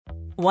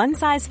One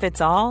size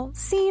fits all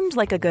seemed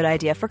like a good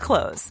idea for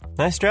clothes.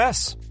 Nice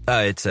dress.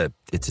 It's a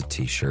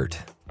t-shirt.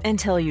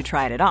 Until you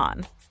tried it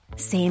on.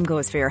 Same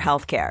goes for your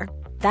healthcare.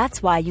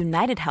 That's why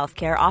United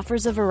Healthcare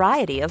offers a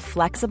variety of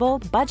flexible,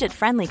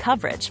 budget-friendly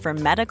coverage for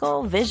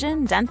medical,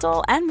 vision,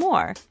 dental, and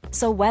more.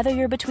 So whether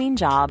you're between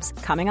jobs,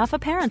 coming off a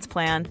parent's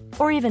plan,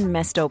 or even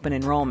missed open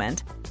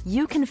enrollment,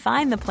 you can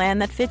find the plan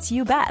that fits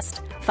you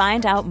best.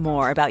 Find out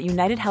more about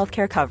United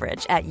Healthcare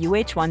coverage at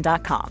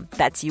uh1.com.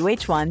 That's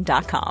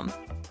uh1.com.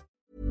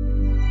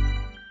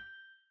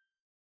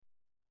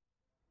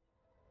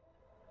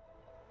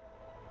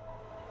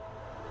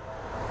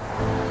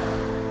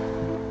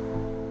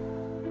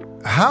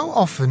 How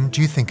often do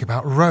you think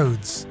about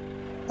roads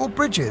or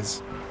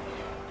bridges?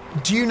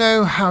 Do you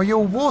know how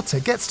your water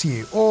gets to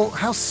you or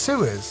how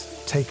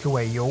sewers take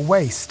away your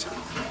waste?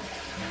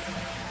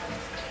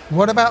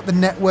 What about the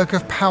network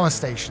of power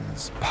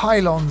stations,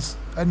 pylons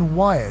and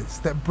wires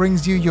that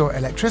brings you your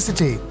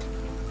electricity?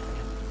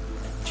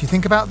 Do you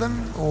think about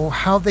them or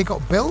how they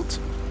got built?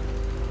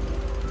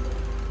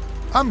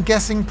 I'm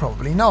guessing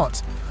probably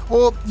not.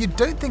 Or you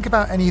don't think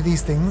about any of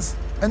these things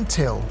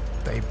until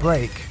they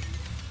break.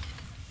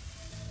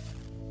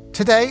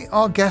 Today,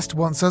 our guest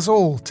wants us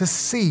all to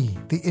see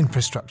the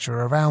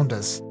infrastructure around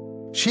us.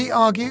 She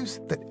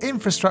argues that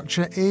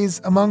infrastructure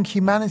is among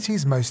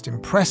humanity's most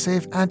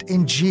impressive and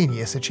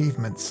ingenious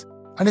achievements.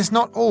 And it's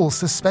not all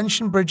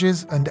suspension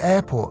bridges and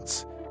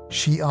airports.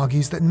 She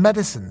argues that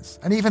medicines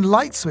and even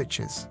light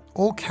switches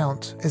all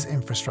count as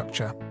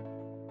infrastructure.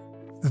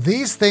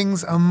 These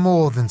things are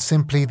more than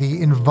simply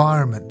the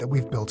environment that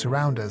we've built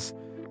around us.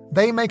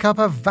 They make up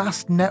a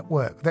vast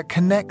network that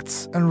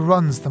connects and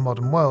runs the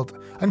modern world.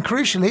 And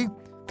crucially,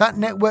 that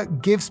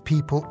network gives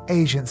people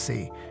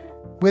agency.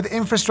 With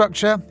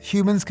infrastructure,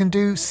 humans can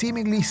do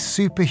seemingly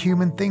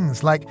superhuman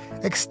things like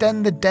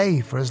extend the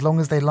day for as long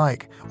as they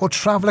like, or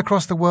travel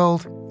across the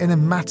world in a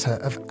matter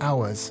of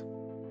hours.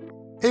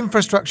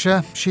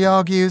 Infrastructure, she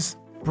argues,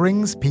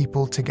 brings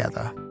people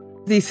together.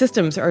 These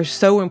systems are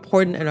so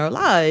important in our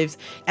lives,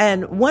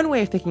 and one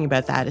way of thinking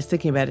about that is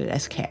thinking about it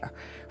as care,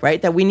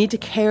 right? That we need to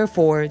care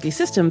for these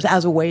systems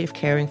as a way of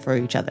caring for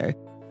each other.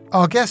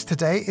 Our guest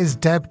today is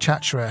Deb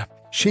Chachra.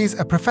 She's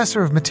a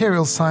professor of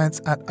materials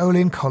science at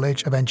Olin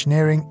College of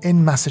Engineering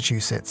in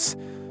Massachusetts.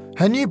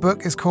 Her new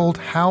book is called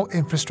How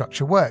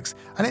Infrastructure Works,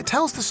 and it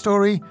tells the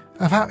story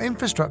of how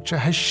infrastructure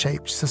has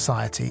shaped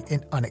society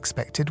in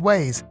unexpected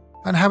ways,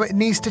 and how it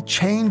needs to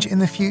change in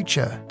the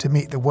future to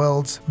meet the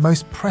world's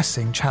most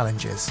pressing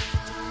challenges.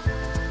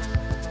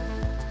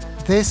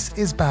 This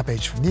is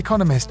Babbage from The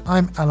Economist.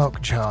 I'm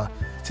Alok Jha.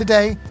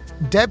 Today,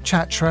 Deb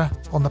Chachra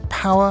on the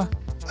power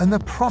and the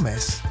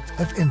promise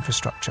of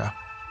infrastructure.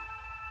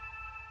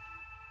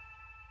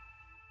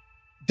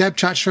 Deb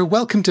Chachra,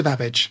 welcome to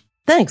Babbage.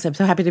 Thanks, I'm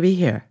so happy to be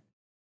here.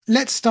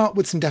 Let's start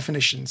with some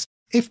definitions.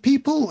 If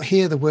people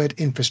hear the word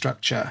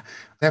infrastructure,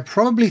 they're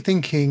probably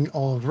thinking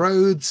of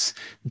roads,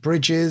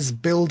 bridges,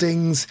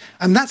 buildings,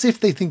 and that's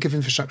if they think of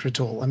infrastructure at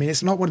all. I mean,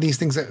 it's not one of these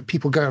things that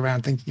people go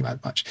around thinking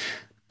about much.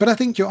 But I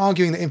think you're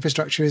arguing that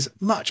infrastructure is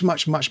much,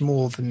 much, much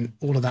more than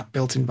all of that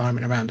built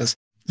environment around us.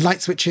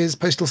 Light switches,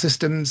 postal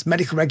systems,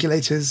 medical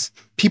regulators,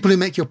 people who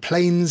make your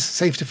planes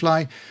safe to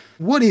fly.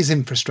 What is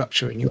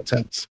infrastructure in your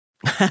terms?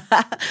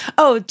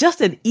 Oh,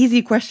 just an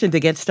easy question to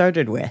get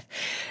started with.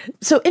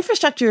 So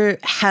infrastructure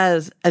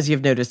has, as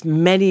you've noticed,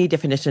 many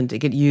definitions that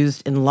get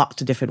used in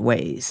lots of different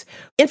ways.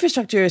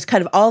 Infrastructure is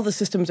kind of all the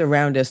systems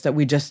around us that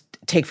we just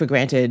take for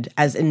granted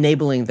as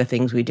enabling the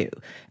things we do.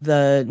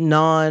 The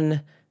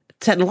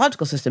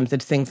non-technological systems,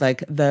 it's things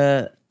like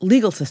the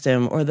legal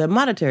system or the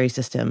monetary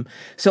system.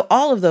 So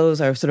all of those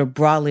are sort of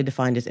broadly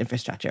defined as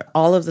infrastructure.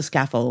 All of the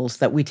scaffolds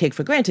that we take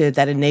for granted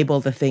that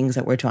enable the things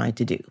that we're trying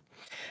to do.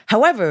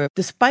 However,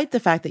 despite the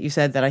fact that you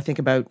said that I think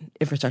about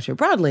infrastructure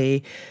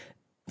broadly,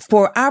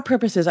 for our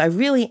purposes, I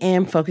really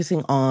am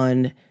focusing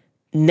on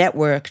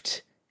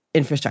networked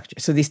infrastructure.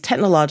 So these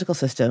technological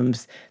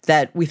systems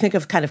that we think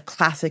of kind of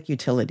classic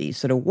utilities,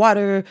 sort of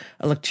water,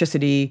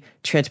 electricity,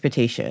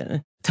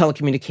 transportation,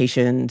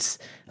 telecommunications,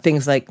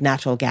 things like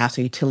natural gas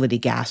or utility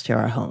gas to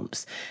our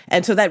homes.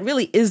 And so that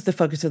really is the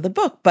focus of the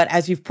book. But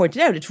as you've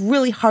pointed out, it's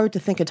really hard to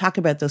think and talk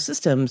about those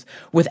systems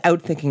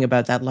without thinking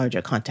about that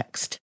larger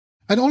context.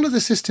 And all of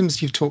the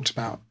systems you've talked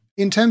about,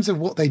 in terms of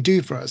what they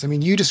do for us, I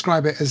mean, you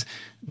describe it as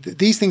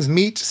these things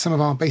meet some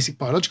of our basic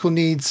biological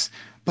needs,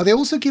 but they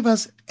also give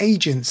us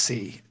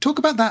agency. Talk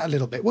about that a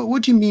little bit.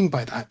 What do you mean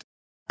by that?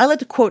 I like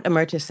to quote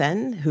Amartya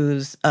Sen,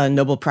 who's a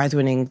Nobel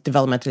Prize-winning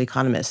developmental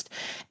economist.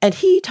 And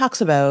he talks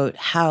about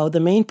how the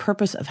main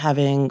purpose of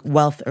having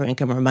wealth or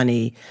income or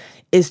money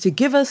is to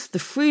give us the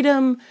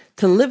freedom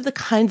to live the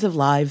kinds of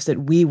lives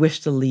that we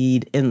wish to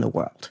lead in the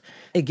world.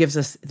 It gives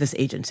us this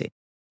agency.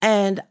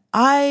 And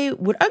I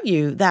would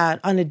argue that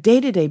on a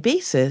day-to-day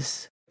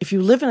basis, if you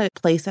live in a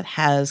place that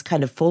has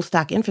kind of full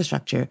stack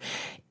infrastructure,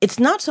 it's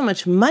not so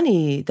much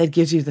money that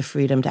gives you the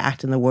freedom to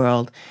act in the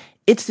world.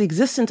 It's the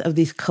existence of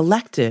these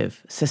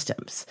collective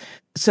systems.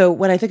 So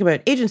when I think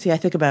about agency, I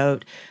think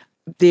about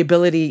the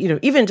ability,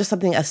 even just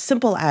something as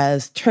simple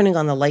as turning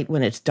on the light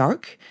when it's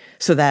dark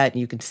so that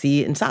you can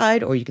see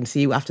inside or you can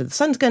see after the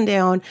sun's gone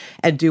down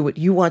and do what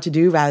you want to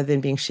do rather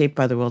than being shaped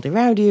by the world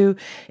around you.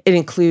 It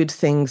includes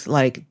things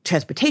like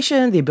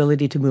transportation, the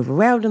ability to move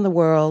around in the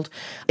world.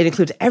 It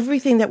includes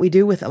everything that we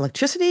do with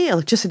electricity.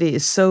 Electricity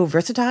is so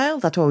versatile.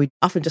 That's why we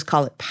often just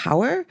call it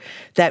power,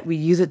 that we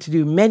use it to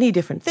do many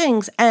different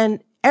things.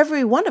 And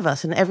every one of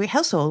us in every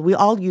household, we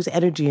all use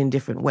energy in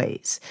different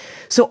ways.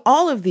 So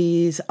all of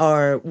these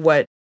are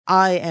what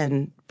I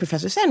and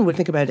Professor Sen would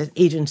think about as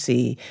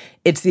agency.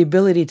 It's the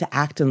ability to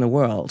act in the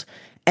world.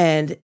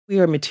 And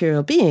we are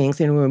material beings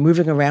and we're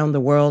moving around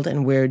the world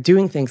and we're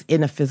doing things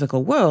in a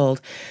physical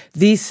world.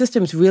 These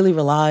systems really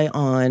rely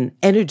on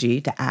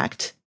energy to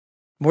act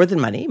more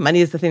than money.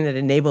 Money is the thing that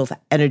enables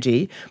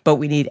energy, but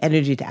we need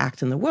energy to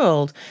act in the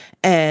world.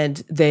 And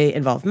they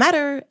involve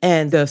matter,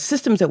 and the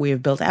systems that we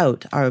have built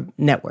out are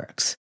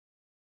networks.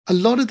 A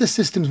lot of the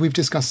systems we've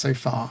discussed so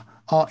far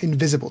are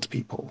invisible to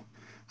people.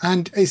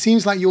 And it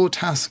seems like your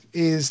task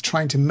is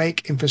trying to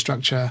make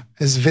infrastructure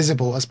as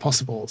visible as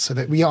possible so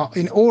that we are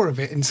in awe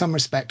of it in some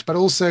respect, but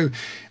also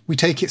we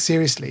take it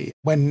seriously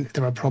when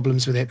there are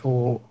problems with it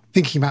or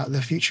thinking about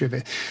the future of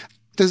it.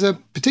 There's a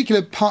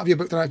particular part of your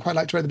book that I quite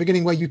liked right at the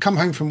beginning where you come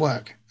home from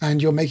work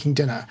and you're making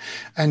dinner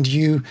and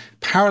you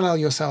parallel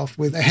yourself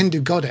with a Hindu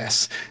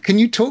goddess. Can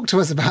you talk to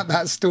us about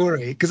that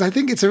story? Because I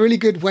think it's a really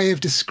good way of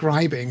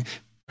describing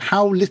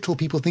how little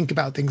people think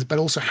about things, but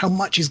also how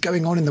much is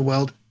going on in the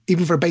world,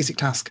 even for a basic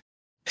task.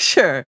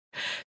 Sure.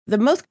 The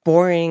most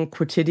boring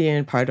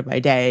quotidian part of my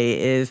day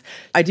is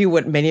I do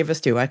what many of us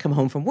do. I come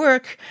home from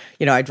work,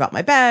 I drop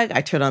my bag,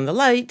 I turn on the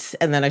lights,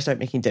 and then I start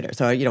making dinner.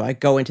 So, I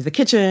go into the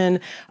kitchen,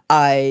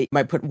 I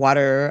might put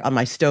water on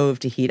my stove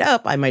to heat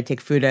up, I might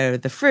take food out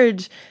of the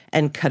fridge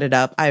and cut it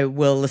up. I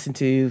will listen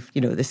to,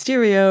 the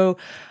stereo,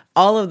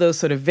 all of those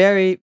sort of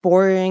very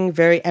boring,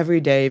 very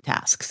everyday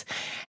tasks.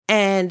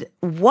 And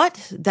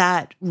what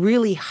that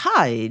really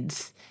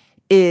hides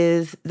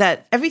is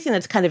that everything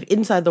that's kind of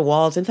inside the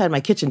walls, inside my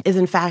kitchen, is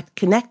in fact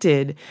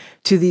connected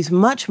to these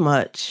much,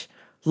 much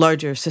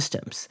larger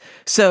systems.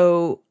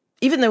 So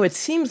even though it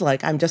seems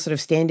like I'm just sort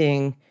of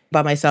standing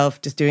by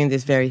myself, just doing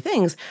these very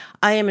things,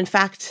 I am in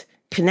fact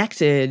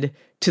connected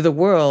to the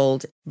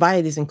world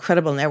via these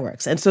incredible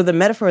networks. And so the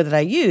metaphor that I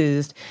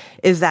used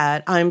is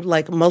that I'm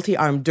like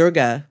multi-armed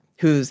Durga,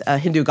 who's a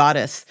Hindu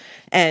goddess,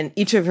 and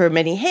each of her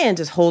many hands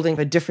is holding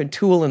a different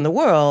tool in the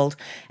world.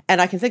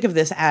 And I can think of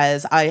this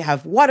as I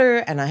have water,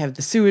 and I have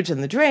the sewage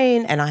and the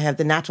drain, and I have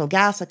the natural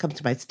gas that comes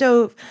to my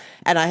stove,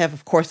 and I have,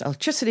 of course,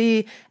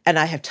 electricity, and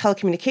I have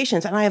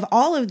telecommunications, and I have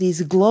all of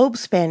these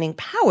globe-spanning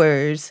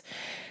powers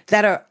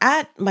that are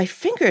at my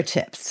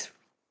fingertips.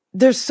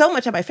 There's so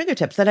much at my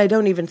fingertips that I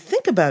don't even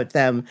think about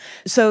them.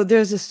 So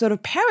there's this sort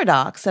of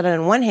paradox that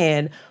on one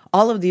hand,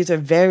 all of these are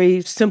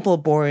very simple,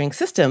 boring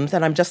systems,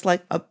 and I'm just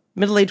like a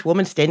middle-aged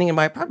woman standing in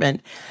my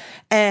apartment.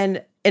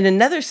 And in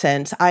another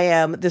sense, I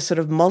am this sort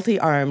of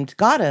multi-armed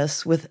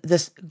goddess with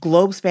this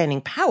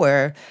globe-spanning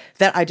power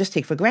that I just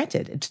take for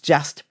granted. It's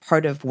just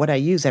part of what I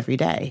use every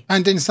day.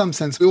 And in some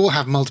sense, we all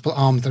have multiple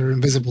arms that are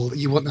invisible that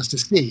you want us to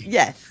see.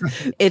 Yes.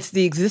 It's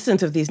the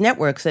existence of these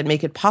networks that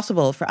make it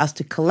possible for us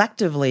to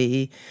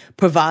collectively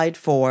provide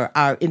for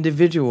our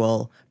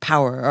individual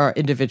power or our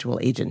individual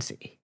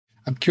agency.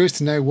 I'm curious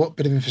to know what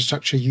bit of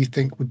infrastructure you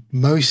think would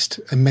most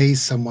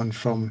amaze someone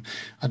from,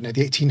 the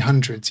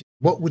 1800s.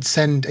 What would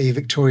send a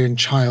Victorian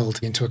child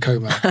into a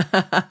coma?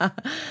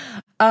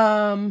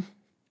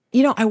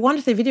 I want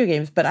to say video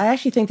games, but I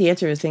actually think the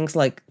answer is things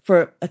like,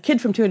 for a kid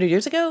from 200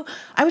 years ago,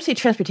 I would say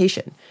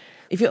transportation.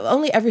 If you've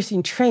only ever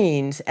seen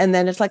trains, and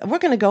then it's like, we're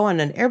going to go on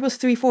an Airbus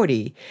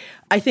 340,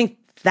 I think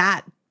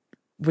that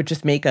would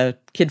just make a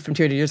kid from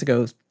 200 years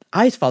ago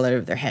eyes fall out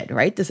of their head,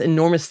 right? This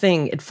enormous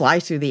thing, it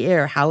flies through the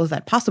air. How is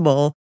that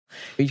possible?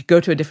 You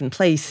go to a different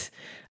place,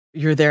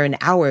 you're there in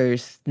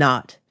hours,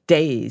 not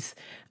days.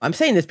 I'm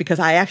saying this because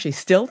I actually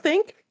still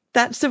think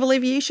that civil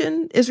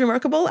aviation is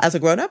remarkable as a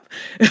grown-up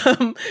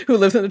who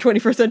lives in the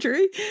 21st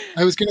century.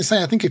 I was going to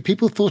say, I think if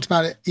people thought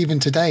about it even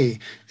today,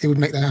 it would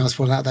make their house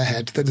fall out of their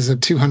head that there's a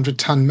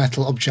 200-ton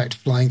metal object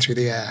flying through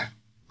the air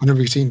on a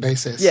routine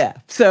basis. Yeah.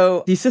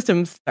 So these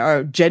systems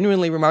are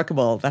genuinely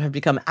remarkable that have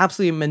become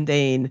absolutely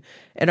mundane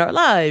in our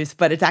lives,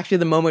 but it's actually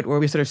the moment where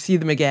we sort of see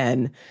them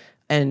again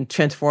and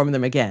transform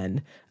them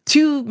again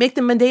to make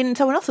them mundane in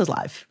someone else's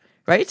life,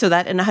 right? So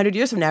that in 100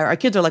 years from now, our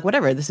kids are like,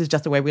 whatever, this is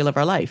just the way we live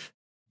our life.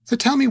 So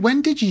tell me,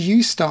 when did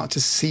you start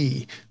to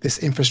see this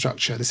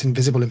infrastructure, this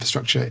invisible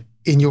infrastructure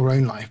in your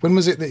own life? When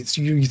was it that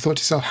you thought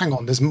to yourself, hang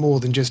on, there's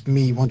more than just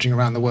me wandering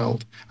around the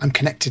world. I'm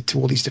connected to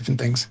all these different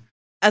things.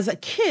 As a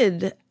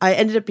kid, I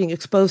ended up being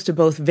exposed to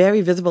both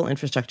very visible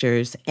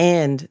infrastructures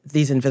and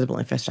these invisible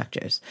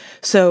infrastructures.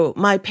 So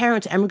my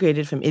parents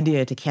emigrated from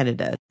India to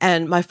Canada,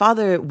 and my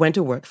father went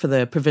to work for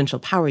the provincial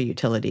power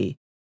utility.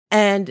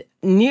 And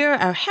near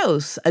our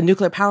house, a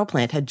nuclear power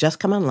plant had just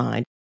come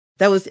online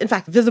that was, in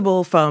fact,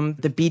 visible from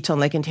the beach on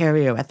Lake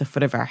Ontario at the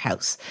foot of our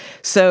house.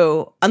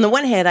 So on the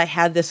one hand, I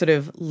had this sort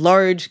of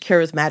large,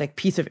 charismatic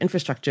piece of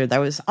infrastructure that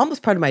was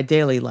almost part of my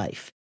daily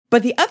life.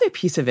 But the other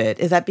piece of it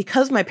is that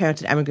because my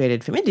parents had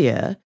emigrated from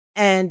India,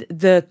 and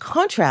the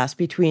contrast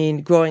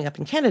between growing up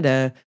in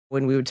Canada,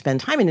 when we would spend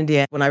time in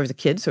India when I was a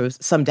kid, so it was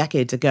some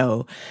decades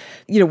ago,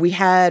 we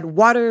had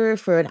water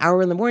for an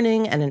hour in the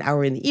morning and an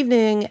hour in the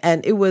evening,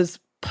 and it was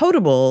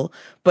potable,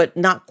 but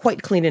not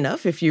quite clean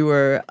enough if you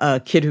were a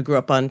kid who grew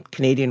up on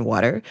Canadian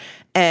water.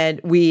 And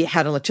we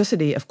had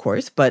electricity, of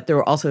course, but there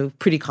were also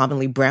pretty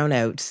commonly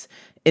brownouts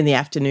in the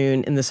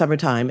afternoon in the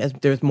summertime as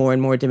there's more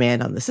and more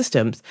demand on the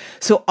systems.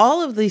 So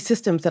all of these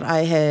systems that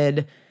I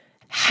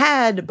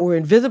had were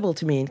invisible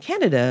to me in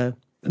Canada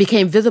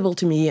became visible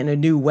to me in a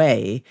new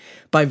way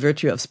by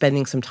virtue of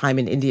spending some time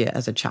in India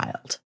as a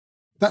child.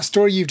 That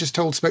story you've just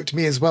told spoke to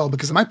me as well,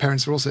 because my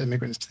parents were also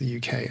immigrants to the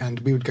UK,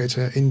 and we would go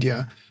to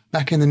India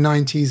back in the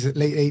 90s,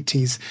 late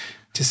 80s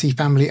to see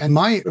family. And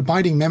my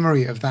abiding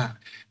memory of that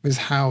was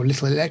how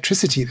little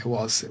electricity there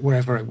was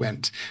wherever I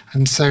went.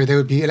 And so there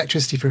would be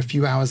electricity for a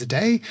few hours a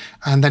day,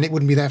 and then it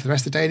wouldn't be there for the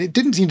rest of the day. And it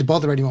didn't seem to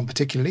bother anyone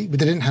particularly, but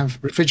they didn't have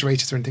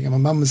refrigerators or anything. And my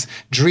mum's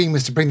dream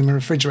was to bring them a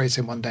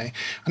refrigerator one day.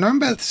 And I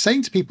remember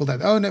saying to people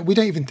that, oh, no, we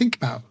don't even think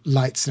about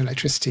lights and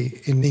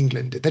electricity in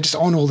England. They're just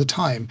on all the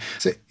time.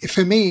 So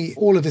for me,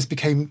 all of this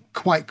became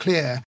quite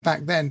clear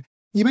back then.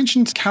 You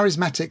mentioned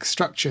charismatic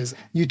structures.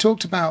 You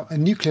talked about a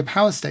nuclear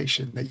power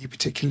station that you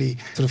particularly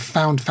sort of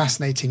found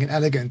fascinating and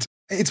elegant.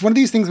 It's one of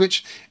these things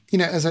which,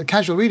 as a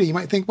casual reader, you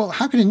might think, well,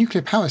 how can a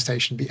nuclear power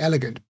station be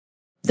elegant?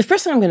 The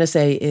first thing I'm going to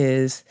say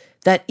is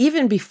that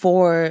even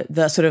before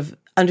the sort of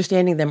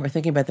understanding them or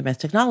thinking about them as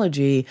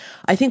technology,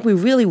 I think we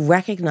really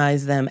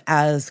recognize them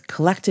as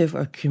collective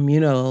or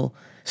communal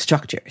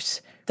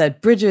structures.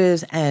 That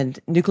bridges and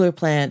nuclear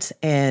plants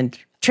and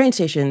train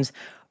stations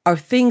are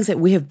things that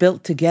we have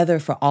built together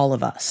for all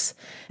of us.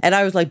 And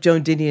I was like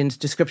Joan Didion's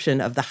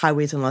description of the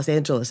highways in Los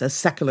Angeles as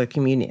secular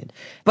communion.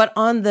 But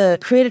on the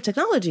creative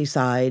technology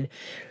side,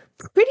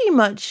 pretty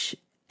much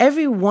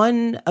every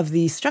one of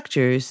these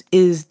structures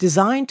is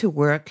designed to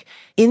work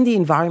in the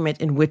environment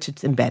in which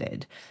it's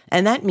embedded.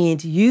 And that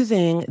means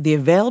using the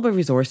available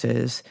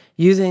resources,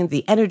 using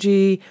the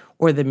energy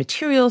or the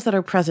materials that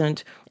are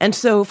present. And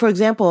so, for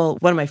example,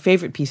 one of my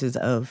favorite pieces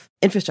of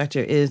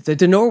infrastructure is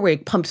the Norway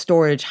Pumped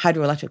Storage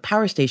Hydroelectric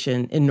Power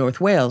Station in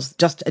North Wales,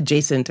 just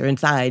adjacent or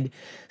inside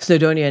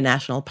Snowdonia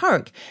National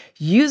Park,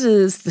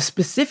 uses the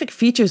specific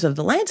features of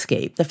the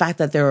landscape, the fact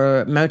that there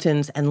are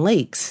mountains and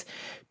lakes,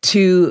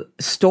 to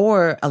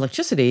store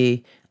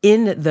electricity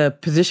in the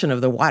position of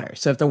the water.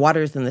 So if the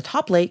water is in the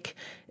top lake,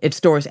 it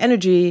stores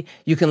energy.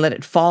 You can let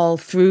it fall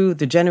through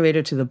the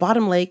generator to the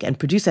bottom lake and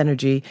produce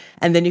energy,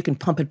 and then you can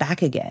pump it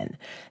back again.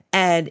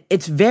 And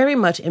it's very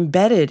much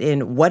embedded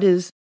in what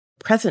is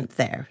present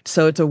there.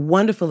 So it's a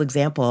wonderful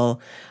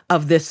example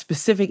of this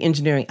specific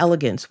engineering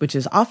elegance, which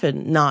is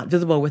often not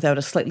visible without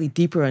a slightly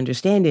deeper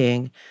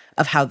understanding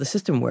of how the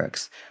system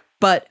works.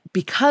 But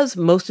because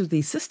most of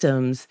these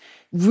systems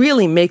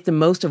really make the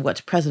most of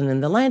what's present in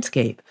the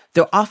landscape,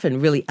 they're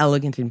often really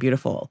elegant and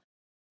beautiful.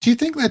 Do you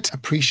think that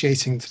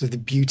appreciating sort of the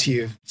beauty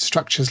of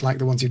structures like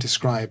the ones you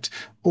described,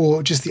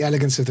 or just the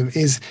elegance of them,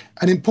 is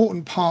an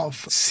important part of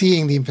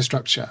seeing the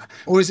infrastructure?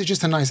 Or is it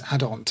just a nice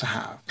add-on to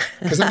have?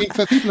 Because,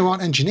 for people who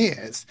aren't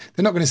engineers,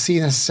 they're not going to see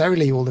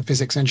necessarily all the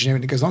physics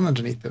engineering that goes on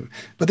underneath them,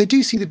 but they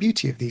do see the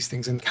beauty of these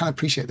things and can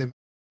appreciate them.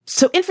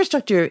 So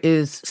infrastructure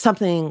is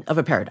something of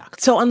a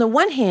paradox. So on the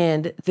one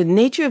hand, the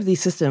nature of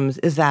these systems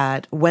is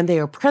that when they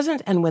are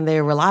present and when they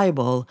are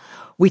reliable,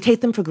 we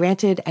take them for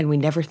granted and we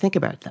never think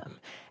about them.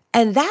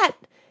 And that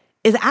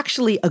is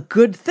actually a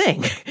good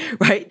thing,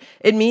 right?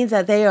 It means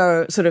that they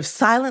are sort of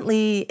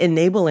silently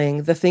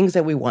enabling the things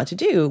that we want to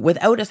do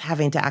without us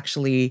having to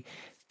actually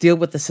deal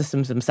with the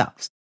systems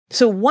themselves.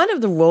 So one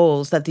of the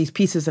roles that these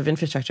pieces of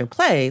infrastructure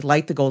play,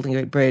 like the Golden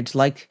Gate Bridge,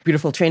 like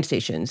beautiful train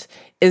stations,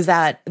 is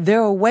that they're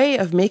a way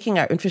of making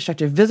our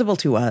infrastructure visible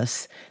to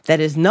us that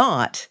is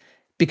not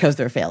because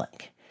they're failing.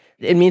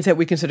 It means that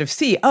we can sort of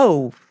see,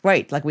 oh,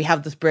 right, like we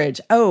have this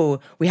bridge, oh,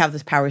 we have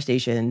this power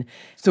station.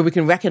 So we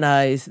can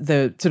recognize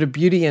the sort of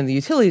beauty and the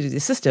utility of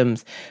these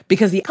systems,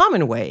 because the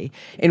common way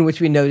in which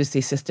we notice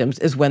these systems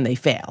is when they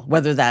fail,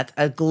 whether that's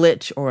a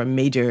glitch or a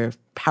major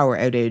power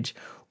outage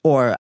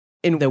or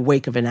in the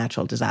wake of a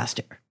natural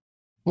disaster.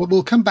 Well,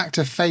 we'll come back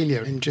to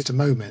failure in just a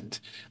moment.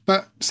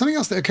 But something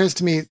else that occurs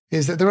to me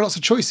is that there are lots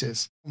of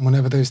choices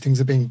whenever those things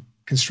are being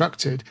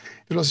constructed.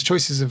 There are lots of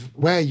choices of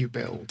where you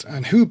build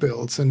and who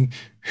builds and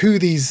who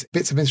these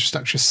bits of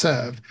infrastructure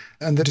serve.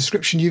 And the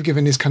description you've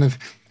given is kind of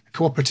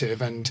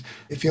cooperative, and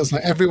it feels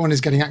like everyone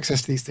is getting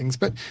access to these things.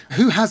 But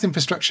who has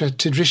infrastructure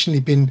traditionally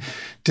been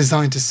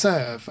designed to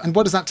serve? And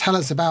what does that tell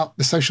us about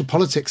the social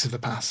politics of the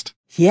past?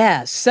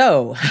 Yeah,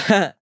 so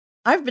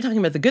I've been talking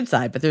about the good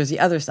side, but there's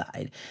the other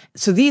side.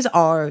 So these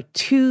are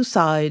two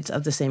sides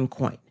of the same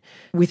coin.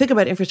 We think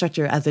about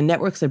infrastructure as the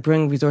networks that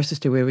bring resources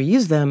to where we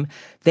use them.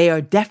 They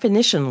are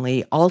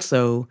definitionally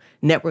also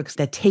networks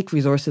that take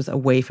resources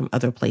away from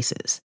other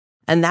places.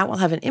 And that will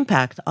have an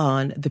impact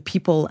on the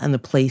people and the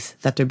place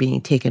that they're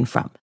being taken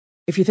from.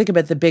 If you think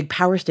about the big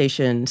power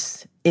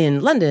stations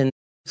in London,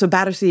 so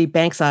Battersea,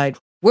 Bankside,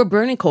 we're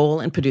burning coal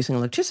and producing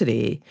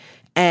electricity.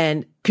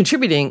 and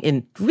contributing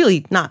in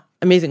really not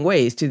amazing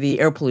ways to the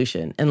air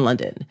pollution in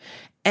London.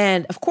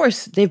 And of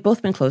course, they've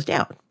both been closed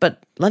down,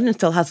 but London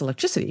still has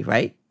electricity,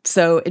 right?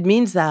 So it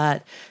means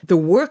that the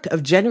work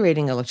of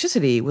generating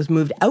electricity was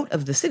moved out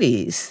of the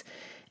cities,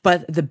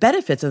 but the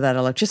benefits of that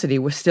electricity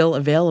were still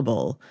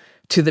available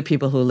to the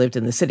people who lived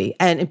in the city.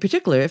 And in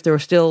particular, if there were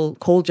still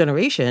coal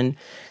generation,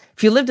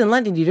 if you lived in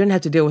London, you didn't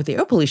have to deal with the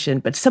air pollution,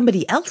 but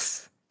somebody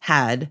else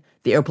had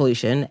the air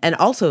pollution, and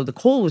also the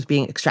coal was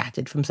being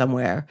extracted from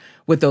somewhere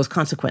with those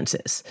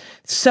consequences.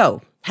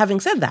 So, having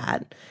said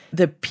that,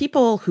 the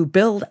people who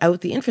build out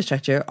the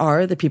infrastructure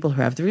are the people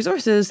who have the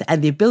resources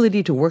and the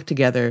ability to work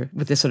together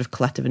with this sort of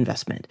collective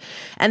investment.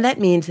 And that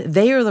means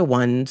they are the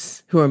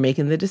ones who are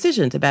making the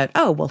decisions about,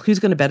 oh, well, who's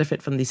going to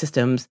benefit from these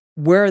systems?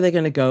 Where are they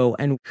going to go?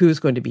 And who's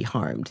going to be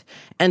harmed?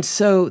 And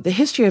so the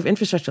history of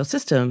infrastructural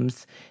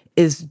systems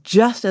is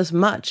just as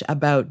much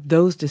about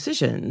those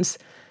decisions,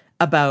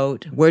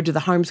 about where do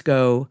the harms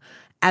go,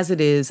 as it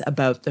is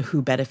about the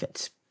who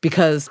benefits,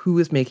 because who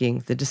is making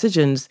the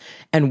decisions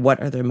and what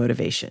are their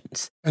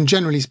motivations. And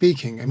generally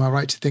speaking, am I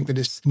right to think that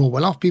it's more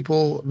well-off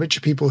people,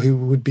 richer people who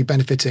would be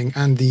benefiting,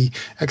 and the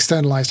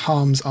externalized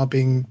harms are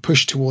being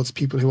pushed towards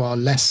people who are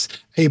less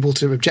able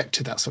to object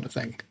to that sort of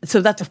thing?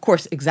 So that's, of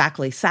course,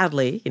 exactly,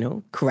 sadly,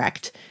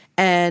 correct.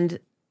 And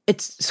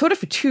it's sort of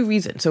for two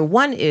reasons. So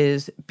one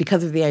is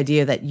because of the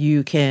idea that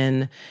you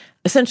can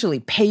essentially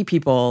pay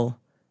people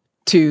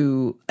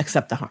to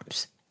accept the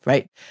harms,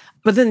 right?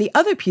 But then the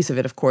other piece of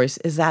it, of course,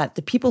 is that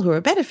the people who are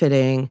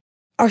benefiting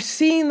are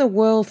seeing the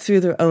world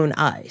through their own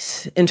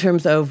eyes in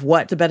terms of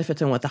what the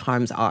benefits and what the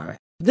harms are.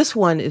 This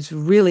one is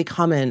really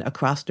common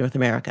across North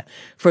America.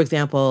 For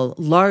example,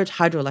 large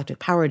hydroelectric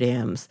power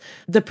dams.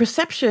 The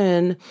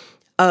perception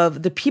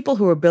of the people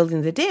who were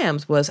building the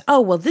dams was, oh,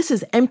 well, this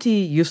is empty,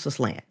 useless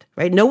land,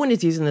 right? No one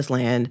is using this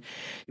land.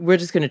 We're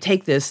just going to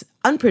take this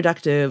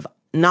unproductive,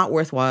 not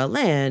worthwhile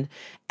land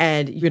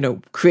and,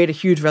 create a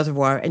huge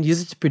reservoir and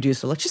use it to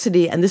produce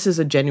electricity. And this is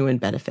a genuine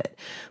benefit.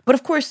 But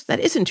of course, that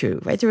isn't true,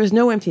 right? There is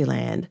no empty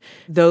land.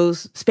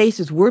 Those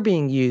spaces were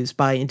being used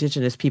by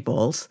indigenous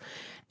peoples.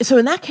 So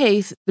in that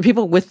case, the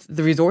people with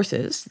the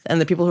resources and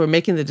the people who are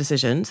making the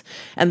decisions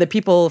and the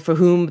people for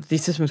whom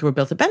these systems were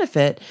built to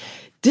benefit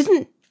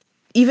didn't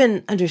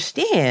even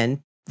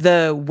understand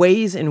the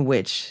ways in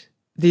which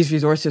these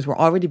resources were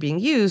already being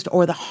used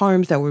or the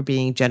harms that were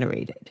being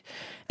generated.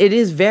 It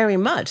is very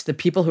much the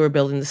people who are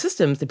building the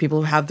systems, the people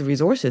who have the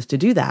resources to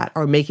do that,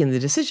 are making the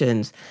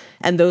decisions.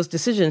 And those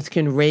decisions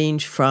can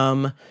range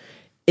from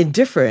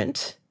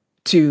indifferent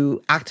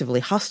to actively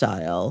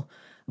hostile,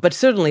 but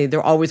certainly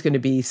they're always going to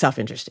be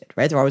self-interested,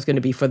 right? They're always going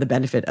to be for the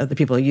benefit of the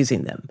people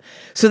using them.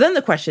 So then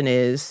the question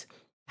is,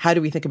 how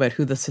do we think about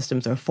who the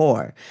systems are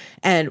for?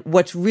 And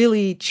what's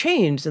really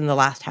changed in the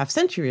last half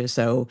century or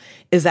so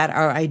is that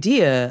our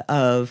idea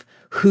of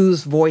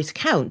whose voice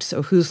counts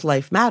or whose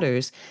life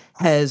matters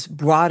has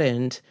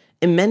broadened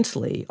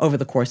immensely over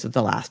the course of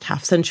the last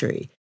half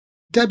century.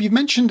 Deb, you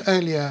mentioned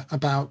earlier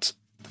about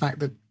the fact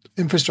that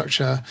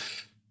infrastructure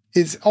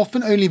is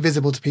often only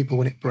visible to people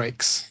when it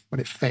breaks, when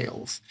it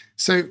fails.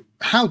 So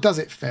how does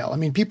it fail? I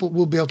mean, people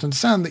will be able to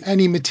understand that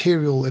any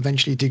material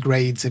eventually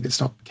degrades if it's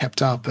not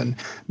kept up and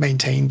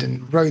maintained,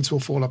 and roads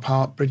will fall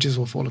apart, bridges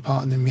will fall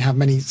apart, and then we have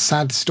many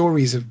sad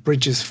stories of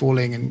bridges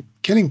falling and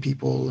killing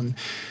people. And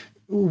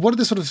what are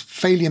the sort of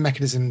failure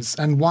mechanisms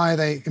and why are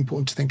they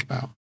important to think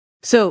about?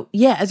 So,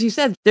 yeah, as you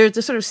said, there's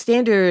the sort of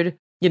standard,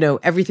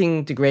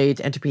 everything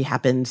degrades, entropy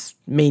happens,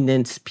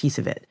 maintenance piece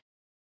of it.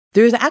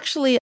 There's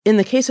actually, in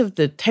the case of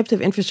the types of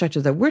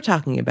infrastructure that we're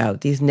talking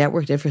about, these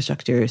networked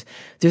infrastructures,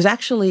 there's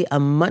actually a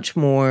much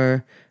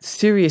more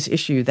serious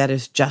issue that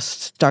is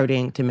just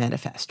starting to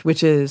manifest,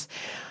 which is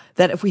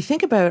that if we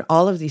think about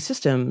all of these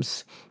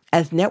systems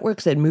as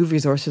networks that move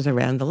resources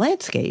around the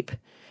landscape,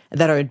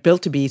 that are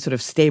built to be sort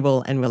of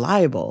stable and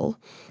reliable,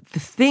 the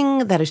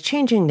thing that is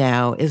changing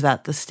now is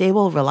that the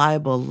stable,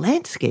 reliable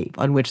landscape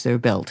on which they're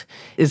built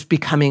is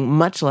becoming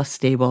much less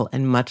stable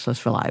and much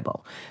less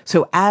reliable.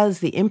 So as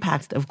the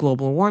impacts of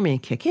global warming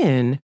kick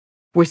in,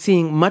 we're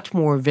seeing much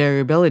more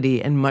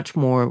variability and much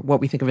more what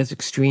we think of as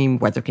extreme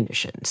weather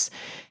conditions.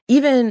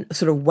 Even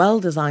sort of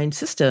well-designed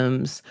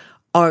systems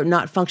are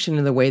not functioning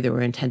in the way they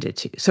were intended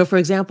to. So, for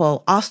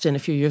example, Austin a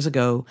few years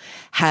ago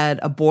had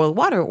a boil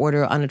water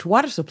order on its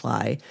water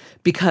supply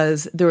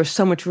because there was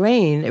so much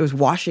rain, it was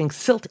washing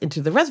silt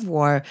into the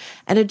reservoir,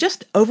 and it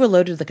just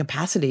overloaded the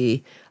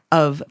capacity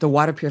of the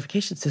water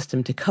purification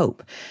system to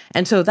cope.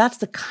 And so that's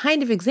the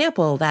kind of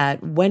example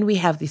that when we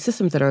have these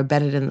systems that are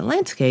embedded in the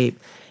landscape,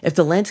 if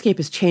the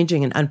landscape is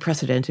changing in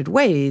unprecedented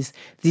ways,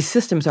 these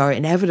systems are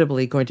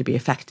inevitably going to be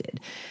affected.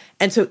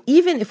 And so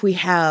even if we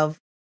have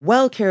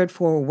well-cared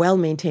for,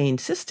 well-maintained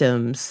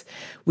systems,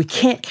 we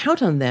can't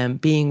count on them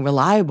being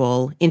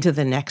reliable into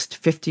the next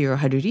 50 or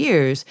 100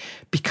 years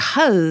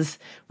because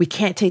we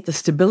can't take the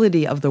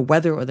stability of the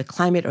weather or the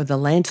climate or the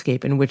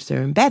landscape in which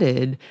they're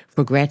embedded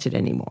for granted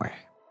anymore.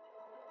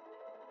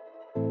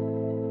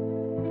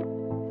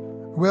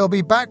 We'll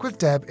be back with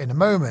Deb in a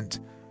moment.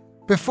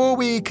 Before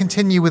we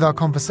continue with our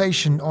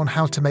conversation on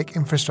how to make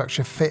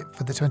infrastructure fit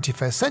for the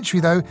 21st century,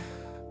 though,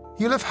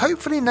 you'll have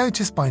hopefully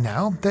noticed by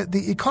now that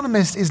The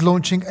Economist is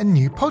launching a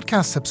new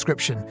podcast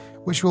subscription,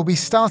 which will be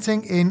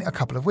starting in a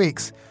couple of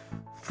weeks.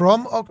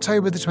 From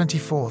October the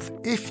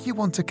 24th, if you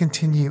want to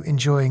continue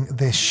enjoying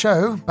this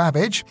show,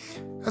 Babbage,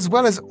 as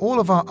well as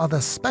all of our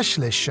other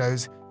specialist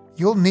shows,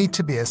 you'll need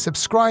to be a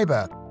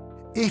subscriber.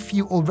 If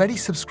you already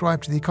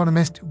subscribe to The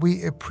Economist,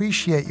 we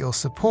appreciate your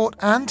support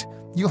and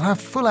you'll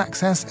have full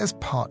access as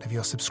part of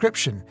your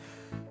subscription.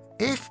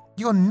 If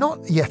you're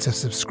not yet a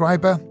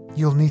subscriber,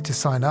 you'll need to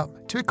sign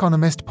up to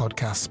Economist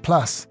Podcasts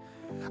Plus.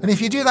 And if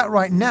you do that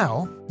right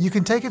now, you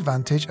can take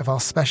advantage of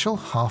our special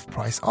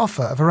half-price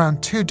offer of around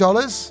 $2,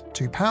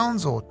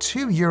 £2 or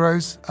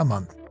 €2 a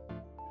month.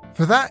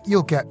 For that,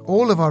 you'll get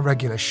all of our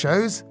regular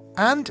shows,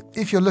 and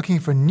if you're looking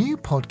for new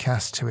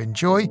podcasts to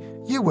enjoy,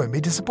 you won't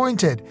be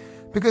disappointed,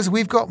 because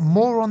we've got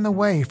more on the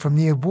way from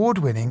the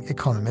award-winning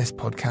Economist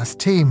podcast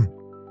team.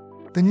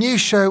 The new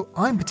show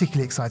I'm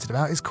particularly excited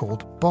about is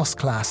called Boss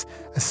Class,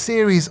 a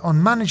series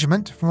on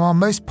management from our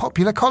most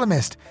popular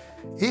columnist.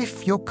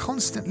 If you're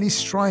constantly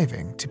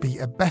striving to be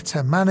a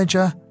better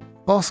manager,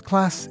 Boss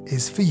Class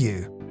is for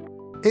you.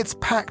 It's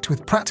packed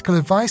with practical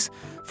advice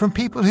from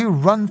people who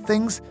run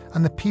things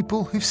and the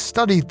people who've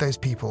studied those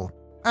people.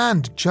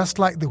 And just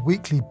like the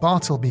weekly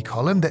Bartleby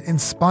column that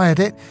inspired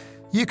it,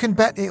 you can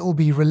bet it will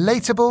be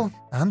relatable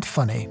and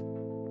funny.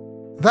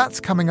 That's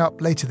coming up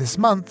later this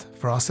month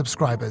for our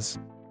subscribers.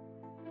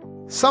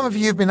 Some of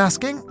you have been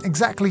asking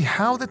exactly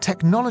how the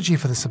technology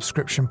for the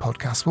subscription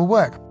podcast will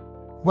work.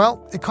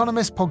 Well,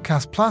 Economist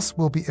Podcast Plus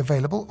will be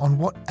available on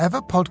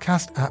whatever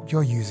podcast app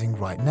you're using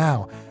right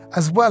now,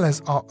 as well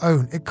as our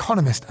own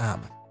Economist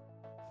app.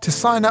 To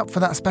sign up for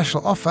that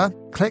special offer,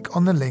 click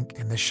on the link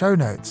in the show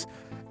notes.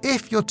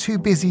 If you're too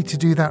busy to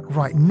do that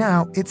right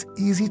now, it's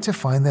easy to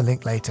find the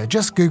link later.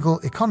 Just Google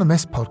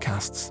Economist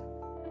Podcasts.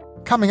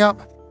 Coming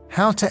up,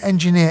 how to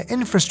engineer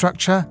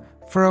infrastructure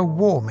for a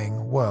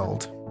warming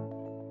world.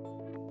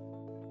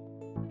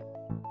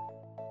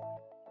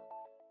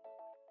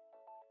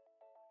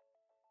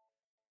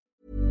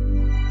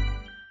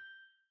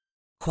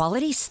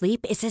 Quality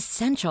sleep is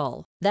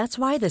essential. That's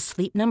why the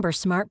Sleep Number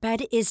Smart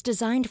Bed is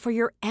designed for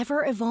your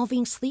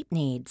ever-evolving sleep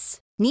needs.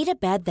 Need a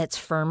bed that's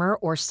firmer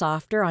or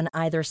softer on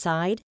either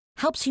side?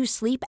 Helps you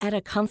sleep at a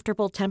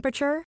comfortable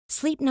temperature?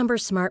 Sleep Number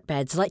Smart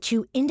Beds let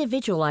you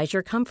individualize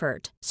your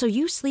comfort, so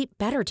you sleep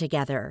better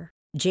together.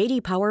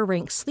 J.D. Power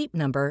ranks Sleep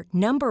Number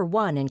number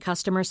 1 in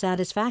customer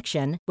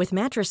satisfaction with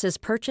mattresses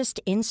purchased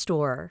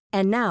in-store.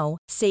 And now,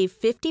 save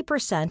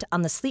 50%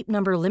 on the Sleep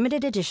Number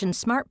Limited Edition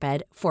Smart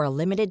Bed for a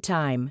limited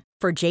time.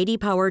 For J.D.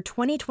 Power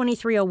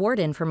 2023 award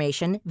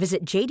information,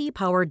 visit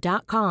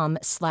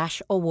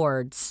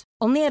jdpower.com/awards.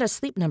 Only at a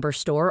Sleep Number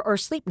store or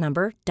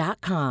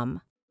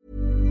sleepnumber.com.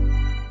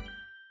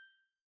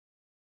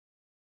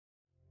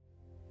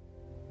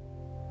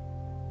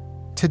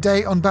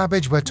 Today on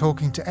Babbage, we're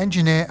talking to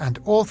engineer and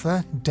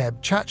author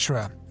Deb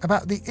Chachra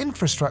about the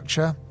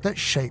infrastructure that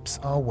shapes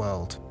our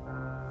world.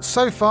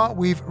 So far,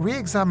 we've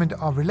re-examined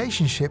our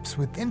relationships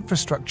with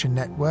infrastructure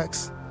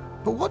networks,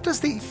 but what does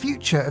the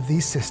future of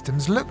these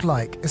systems look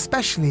like,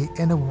 especially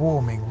in a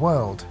warming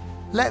world?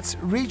 Let's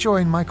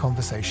rejoin my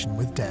conversation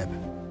with Deb.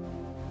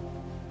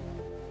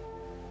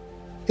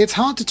 It's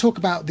hard to talk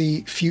about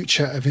the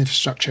future of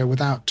infrastructure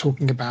without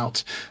talking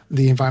about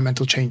the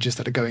environmental changes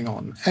that are going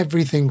on.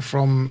 Everything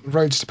from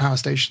roads to power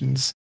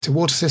stations to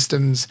water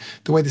systems,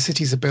 the way the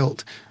cities are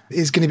built,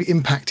 is going to be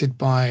impacted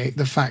by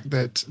the fact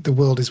that the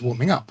world is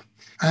warming up.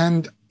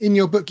 And in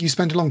your book, you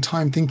spend a long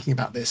time thinking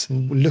about this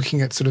and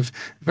looking at sort of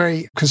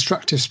very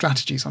constructive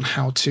strategies on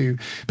how to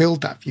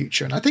build that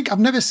future. And I think I've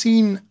never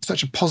seen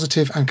such a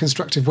positive and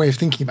constructive way of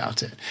thinking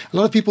about it. A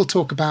lot of people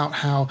talk about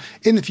how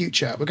in the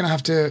future, we're going to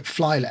have to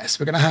fly less.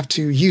 We're going to have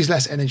to use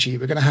less energy.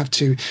 We're going to have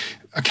to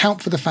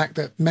account for the fact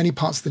that many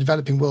parts of the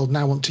developing world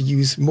now want to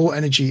use more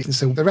energy. And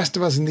so the rest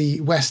of us in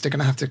the West are going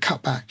to have to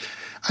cut back.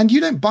 And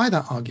you don't buy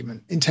that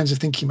argument in terms of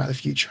thinking about the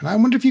future. And I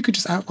wonder if you could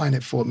just outline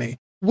it for me.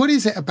 What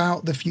is it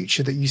about the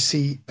future that you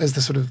see as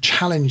the sort of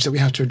challenge that we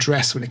have to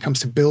address when it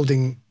comes to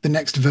building the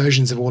next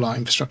versions of all our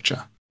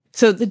infrastructure?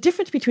 So the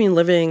difference between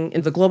living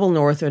in the global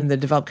north or in the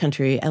developed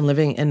country and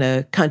living in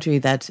a country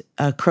that's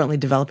a currently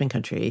developing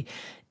country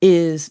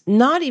is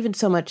not even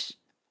so much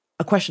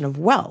a question of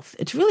wealth.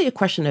 It's really a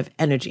question of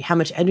energy. How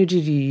much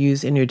energy do you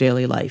use in your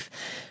daily life?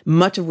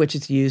 Much of which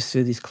is used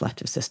through these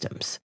collective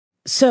systems.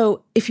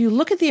 So if you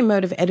look at the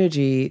amount of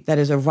energy that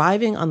is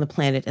arriving on the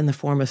planet in the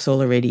form of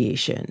solar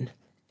radiation,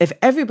 if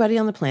everybody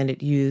on the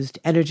planet used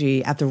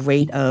energy at the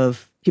rate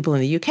of people in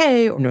the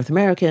UK or North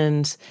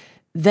Americans,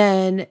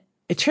 then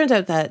it turns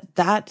out that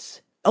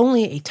that's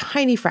only a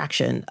tiny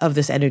fraction of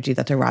this energy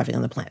that's arriving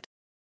on the planet.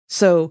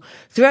 So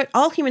throughout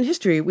all human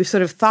history, we've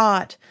sort of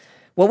thought,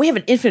 well, we have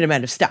an infinite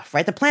amount of stuff,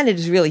 right? The planet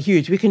is really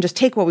huge. We can just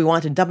take what we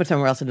want and dump it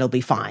somewhere else and it'll be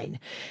fine.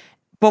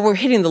 But we're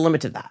hitting the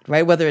limit of that,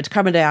 right? Whether it's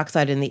carbon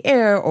dioxide in the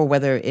air or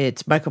whether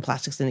it's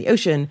microplastics in the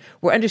ocean,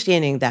 we're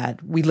understanding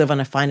that we live on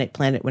a finite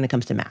planet when it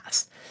comes to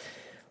mass.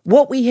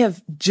 What we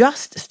have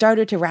just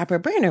started to wrap our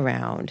brain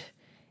around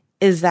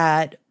is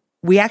that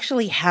we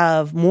actually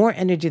have more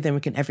energy than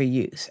we can ever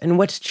use. And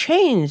what's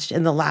changed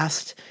in the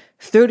last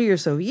 30 or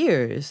so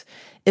years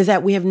is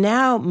that we have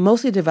now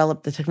mostly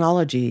developed the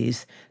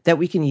technologies that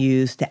we can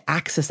use to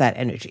access that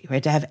energy,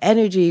 right? To have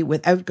energy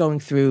without going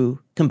through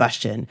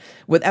combustion,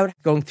 without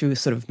going through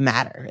sort of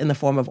matter in the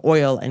form of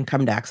oil and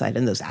carbon dioxide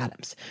and those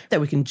atoms,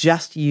 that we can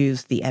just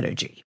use the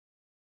energy.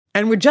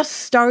 And we're just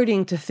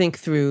starting to think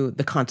through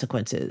the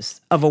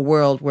consequences of a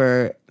world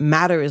where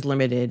matter is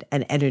limited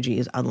and energy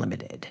is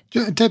unlimited.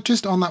 Deb,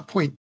 just on that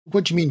point,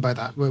 what do you mean by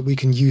that, where we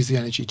can use the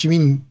energy? Do you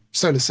mean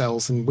solar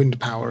cells and wind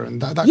power and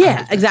that yeah, kind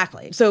of thing?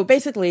 Exactly. So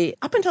basically,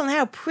 up until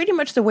now, pretty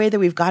much the way that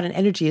we've gotten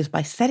energy is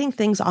by setting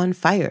things on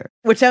fire,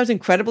 which sounds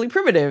incredibly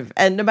primitive.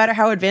 And no matter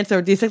how advanced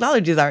these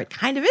technologies are, it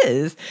kind of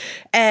is.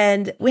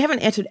 And we haven't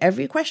answered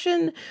every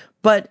question,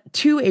 but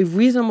to a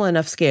reasonable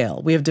enough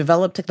scale, we have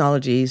developed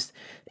technologies,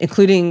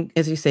 including,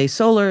 as you say,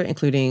 solar,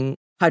 including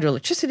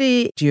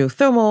hydroelectricity,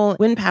 geothermal,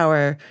 wind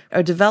power,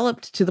 are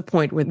developed to the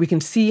point where we can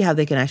see how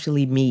they can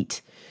actually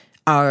meet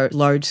our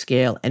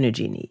large-scale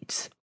energy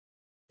needs.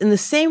 In the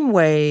same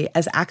way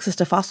as access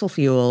to fossil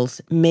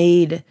fuels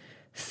made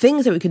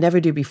things that we could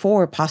never do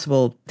before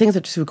possible, things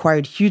that just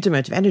required huge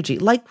amounts of energy,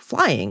 like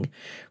flying.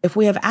 If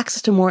we have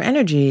access to more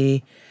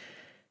energy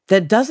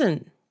that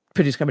doesn't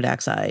produce carbon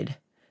dioxide,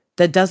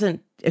 that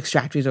doesn't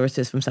extract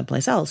resources from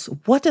someplace else,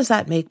 what does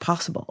that make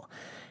possible?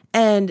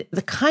 And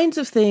the kinds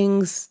of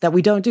things that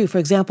we don't do, for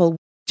example,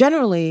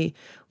 generally,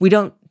 we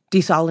don't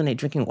desalinate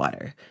drinking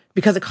water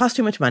because it costs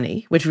too much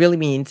money, which really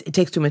means it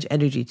takes too much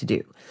energy to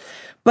do.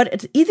 But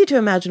it's easy to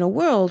imagine a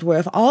world where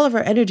if all of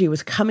our energy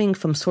was coming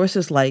from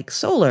sources like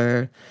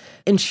solar,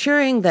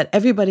 ensuring that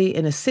everybody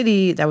in a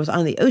city that was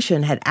on the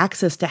ocean had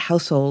access to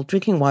household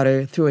drinking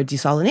water through a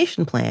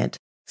desalination plant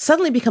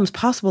suddenly becomes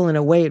possible in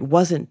a way it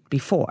wasn't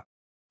before.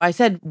 I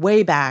said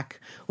way back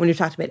when you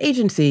talked about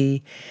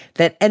agency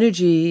that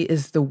energy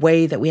is the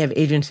way that we have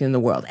agency in the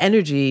world.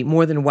 Energy,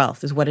 more than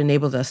wealth, is what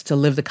enables us to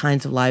live the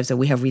kinds of lives that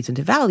we have reason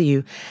to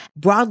value.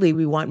 Broadly,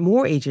 we want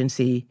more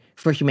agency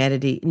for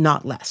humanity,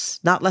 not less.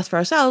 Not less for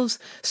ourselves,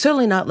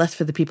 certainly not less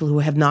for the people who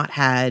have not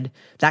had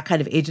that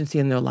kind of agency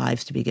in their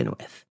lives to begin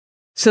with.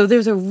 So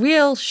there's a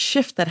real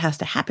shift that has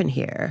to happen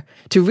here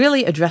to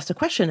really address the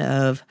question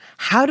of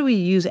how do we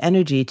use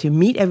energy to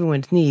meet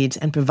everyone's needs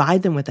and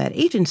provide them with that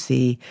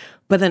agency,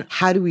 but then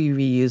how do we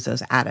reuse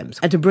those atoms?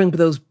 And to bring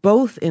those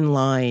both in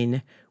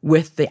line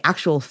with the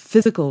actual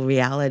physical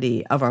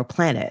reality of our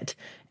planet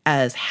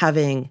as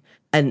having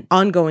an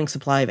ongoing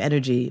supply of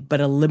energy,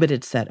 but a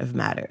limited set of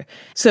matter.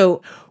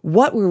 So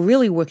what we're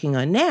really working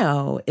on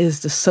now is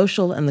the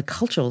social and the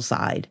cultural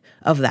side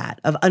of that,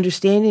 of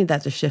understanding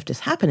that the shift is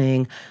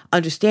happening,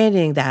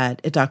 understanding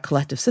that it's our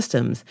collective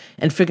systems,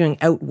 and figuring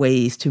out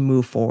ways to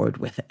move forward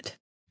with it.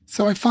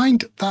 So I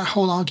find that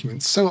whole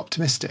argument so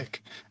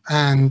optimistic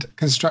and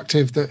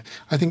constructive that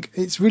I think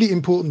it's really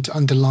important to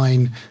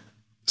underline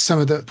some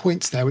of the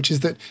points there, which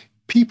is that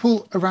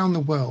people around the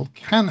world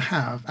can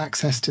have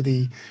access to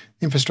the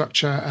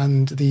infrastructure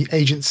and the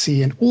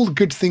agency and all the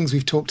good things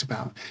we've talked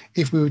about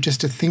if we were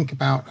just to think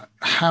about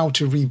how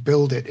to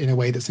rebuild it in a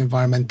way that's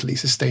environmentally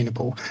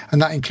sustainable.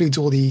 And that includes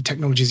all the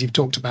technologies you've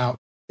talked about.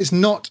 It's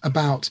not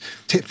about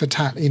tit for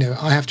tat,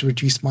 I have to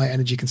reduce my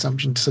energy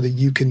consumption so that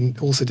you can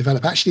also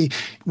develop. Actually,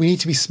 we need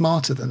to be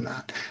smarter than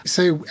that.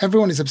 So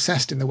everyone is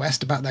obsessed in the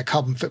West about their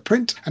carbon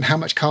footprint and how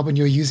much carbon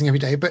you're using every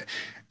day. But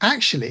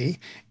actually,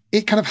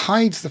 it kind of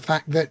hides the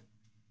fact that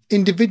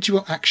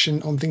individual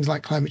action on things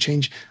like climate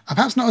change are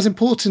perhaps not as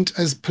important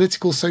as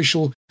political,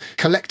 social,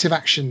 collective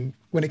action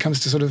when it comes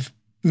to sort of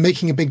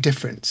making a big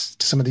difference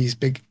to some of these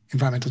big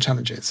environmental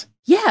challenges.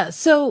 Yeah,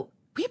 so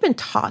we've been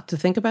taught to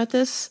think about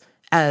this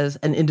as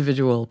an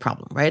individual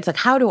problem, right? It's like,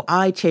 how do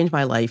I change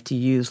my life to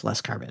use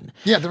less carbon?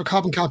 Yeah, there are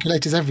carbon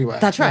calculators everywhere.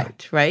 That's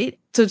right, right?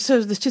 So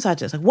there's two sides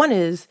to this. Like, one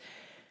is,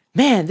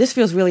 man, this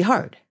feels really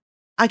hard.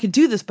 I could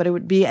do this, but it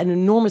would be an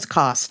enormous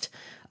cost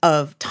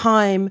of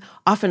time,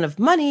 often of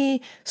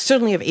money,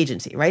 certainly of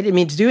agency, right? It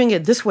means doing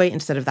it this way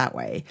instead of that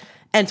way.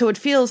 And so it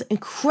feels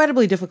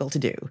incredibly difficult to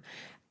do.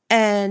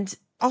 And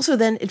also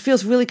then it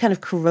feels really kind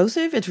of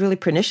corrosive. It's really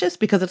pernicious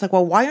because it's like,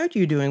 well, why aren't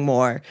you doing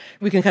more?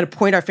 We can kind of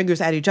point our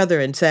fingers at each other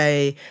and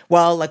say,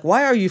 well, like,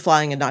 why are you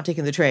flying and not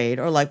taking the train?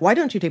 Or like, why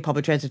don't you take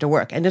public transit to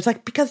work? And it's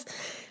like, because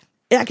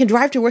I can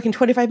drive to work in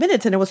 25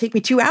 minutes and it will take me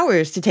 2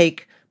 hours to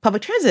take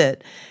public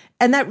transit.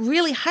 And that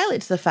really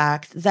highlights the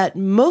fact that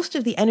most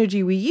of the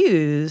energy we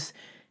use,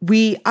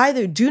 we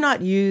either do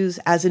not use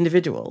as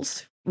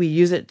individuals, we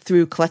use it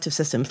through collective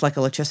systems like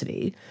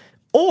electricity,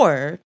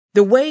 or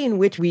the way in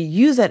which we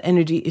use that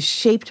energy is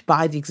shaped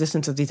by the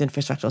existence of these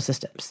infrastructural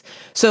systems.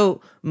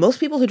 So most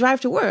people who drive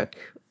to work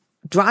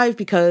drive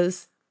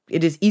because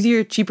it is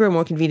easier, cheaper,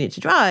 more convenient to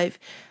drive.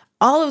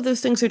 All of those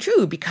things are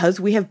true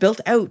because we have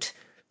built out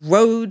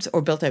roads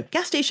or built out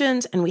gas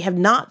stations, and we have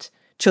not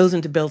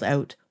chosen to build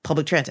out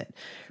public transit,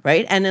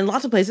 right? And in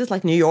lots of places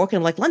like New York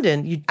and like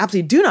London, you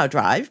absolutely do not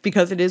drive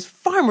because it is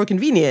far more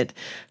convenient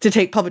to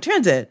take public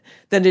transit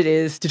than it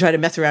is to try to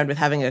mess around with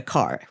having a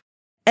car.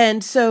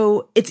 And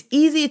so it's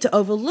easy to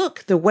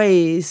overlook the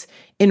ways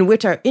in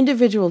which our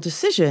individual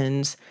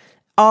decisions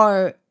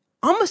are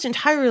almost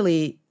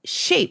entirely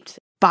shaped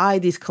by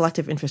these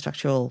collective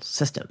infrastructural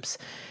systems.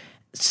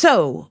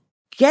 So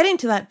getting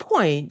to that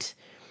point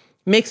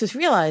makes us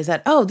realize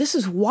that, oh, this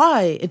is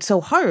why it's so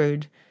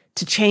hard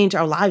to change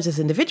our lives as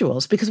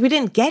individuals, because we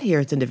didn't get here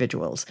as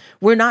individuals.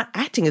 We're not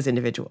acting as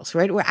individuals,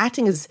 right? We're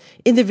acting as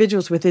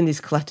individuals within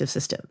these collective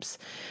systems.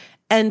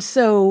 And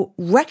so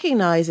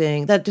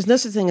recognizing that there's no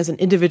such thing as an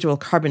individual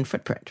carbon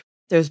footprint.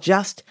 There's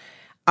just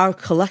our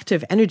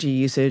collective energy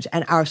usage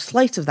and our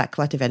slice of that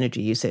collective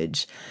energy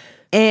usage.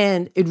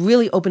 And it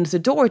really opens the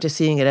door to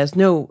seeing it as,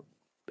 no,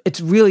 it's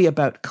really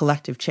about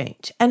collective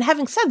change. And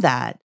having said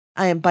that,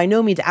 I am by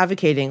no means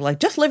advocating, like,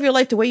 just live your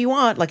life the way you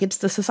want, like it's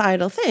the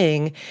societal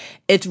thing.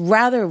 It's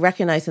rather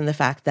recognizing the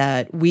fact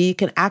that we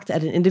can act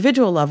at an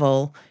individual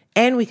level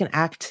and we can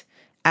act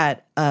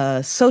at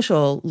a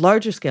social,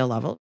 larger scale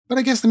level. But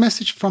I guess the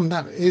message from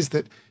that is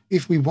that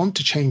if we want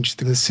to change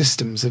the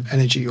systems of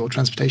energy or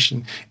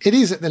transportation, it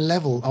is at the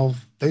level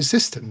of those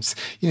systems.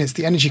 It's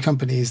the energy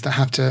companies that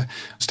have to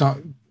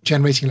start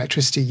generating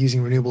electricity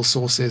using renewable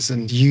sources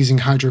and using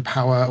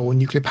hydropower or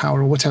nuclear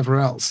power or whatever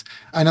else.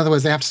 In other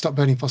words, they have to stop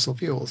burning fossil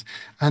fuels.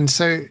 And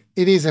so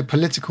it is a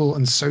political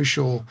and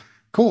social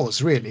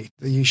cause, really,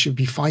 that you should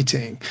be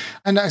fighting.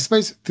 And I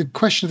suppose the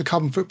question of the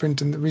carbon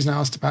footprint, and the reason I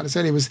asked about this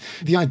earlier, was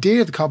the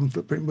idea of the carbon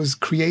footprint was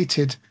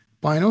created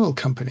by an oil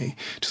company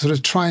to sort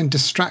of try and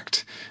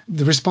distract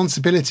the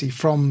responsibility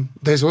from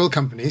those oil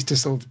companies to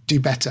sort of do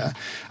better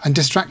and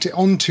distract it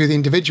onto the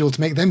individual to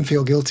make them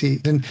feel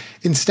guilty. And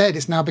instead,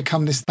 it's now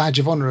become this badge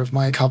of honor of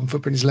my carbon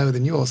footprint is lower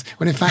than yours,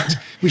 when in fact,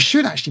 we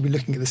should actually be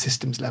looking at the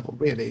systems level,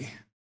 really.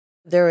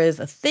 There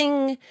is a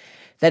thing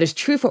that is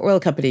true for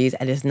oil companies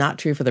and is not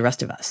true for the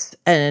rest of us.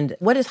 And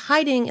what is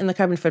hiding in the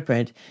carbon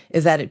footprint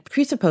is that it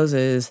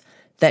presupposes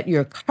that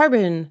your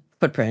carbon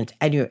footprint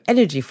and your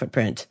energy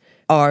footprint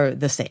are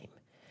the same.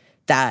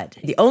 That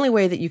the only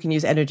way that you can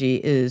use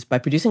energy is by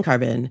producing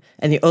carbon,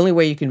 and the only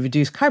way you can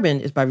reduce carbon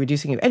is by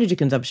reducing your energy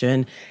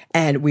consumption.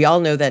 And we all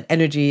know that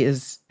energy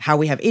is how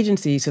we have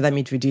agency, so that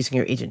means reducing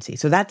your agency.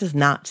 So that does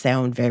not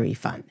sound very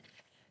fun.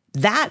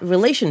 That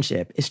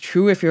relationship is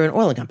true if you're an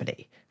oil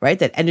company, right?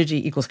 That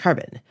energy equals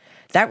carbon.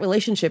 That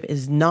relationship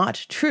is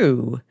not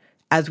true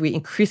as we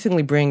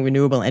increasingly bring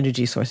renewable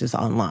energy sources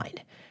online.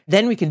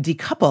 Then we can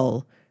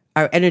decouple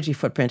our energy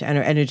footprint and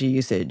our energy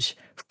usage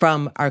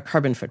from our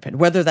carbon footprint,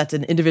 whether that's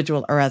an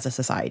individual or as a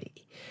society.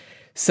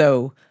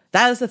 So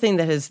that is the thing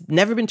that has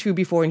never been true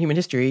before in human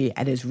history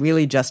and has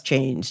really just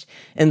changed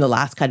in the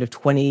last kind of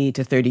 20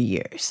 to 30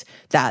 years.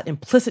 That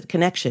implicit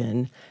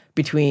connection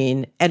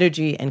between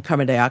energy and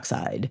carbon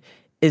dioxide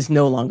is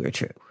no longer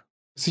true.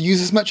 So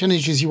use as much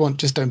energy as you want,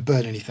 just don't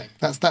burn anything.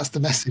 That's the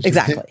message.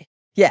 Exactly.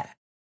 Yeah.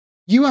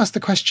 You asked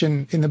the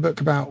question in the book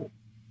about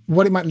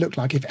what it might look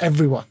like if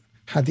everyone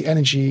had the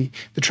energy,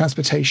 the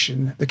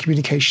transportation, the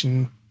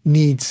communication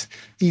needs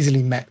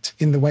easily met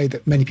in the way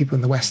that many people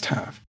in the West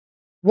have.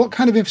 What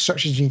kind of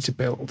infrastructure do you need to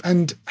build?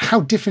 And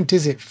how different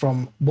is it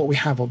from what we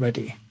have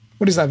already?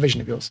 What is that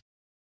vision of yours?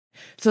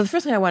 So the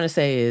first thing I want to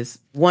say is,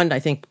 one, I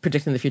think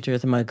predicting the future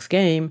is a mug's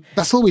game.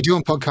 That's all we do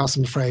on podcasts,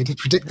 I'm afraid.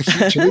 Predict the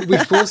future. We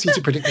force you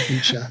to predict the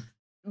future.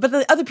 But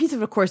the other piece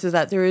of course, is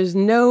that there is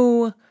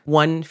no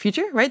one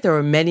future, right? There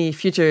are many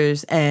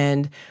futures.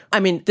 And I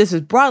mean, this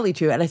is broadly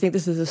true. And I think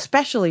this is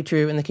especially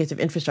true in the case of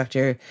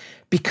infrastructure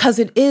because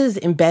it is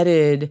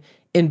embedded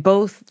in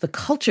both the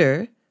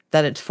culture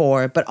that it's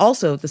for, but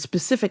also the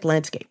specific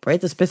landscape,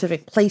 right? The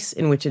specific place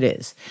in which it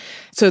is.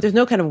 So there's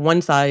no kind of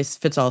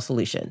one-size-fits-all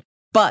solution.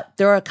 But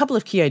there are a couple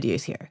of key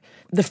ideas here.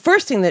 The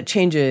first thing that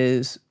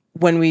changes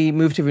when we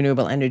move to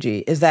renewable energy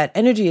is that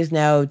energy is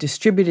now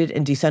distributed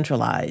and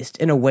decentralized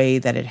in a way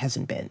that it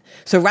hasn't been.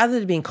 So rather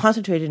than being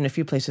concentrated in a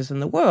few places in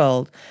the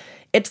world,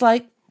 it's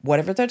like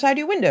whatever's outside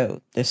your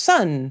window. There's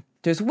sun,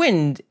 there's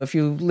wind. If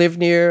you live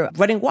near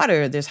running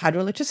water, there's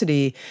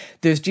hydroelectricity,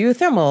 there's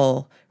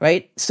geothermal,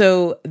 right?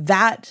 So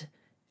that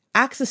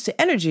access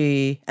to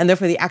energy, and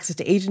therefore the access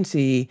to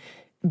agency,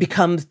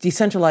 becomes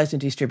decentralized and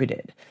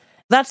distributed.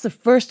 That's the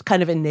first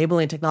kind of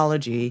enabling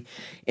technology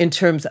in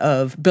terms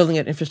of building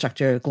out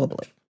infrastructure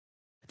globally.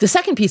 The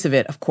second piece of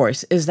it, of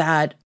course, is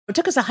that it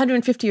took us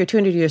 150 or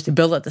 200 years to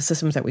build out the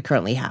systems that we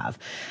currently have.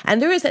 And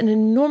there is an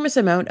enormous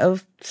amount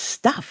of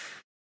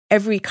stuff.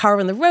 Every car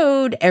on the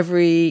road,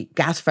 every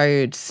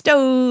gas-fired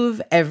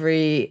stove,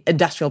 every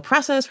industrial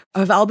process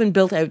have all been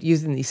built out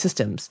using these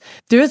systems.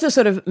 There is a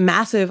sort of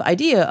massive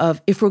idea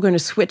of if we're going to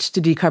switch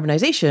to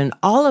decarbonization,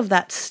 all of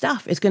that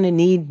stuff is going to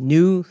need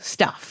new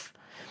stuff.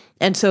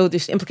 And so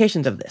there's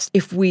implications of this.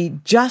 If we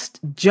just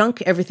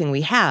junk everything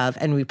we have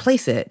and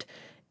replace it,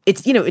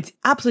 it's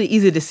absolutely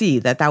easy to see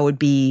that would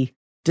be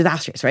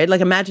disastrous, right?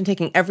 Like imagine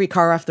taking every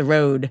car off the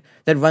road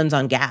that runs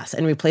on gas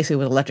and replace it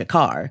with an electric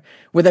car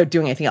without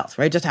doing anything else,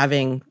 right? Just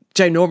having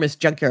ginormous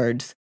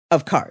junkyards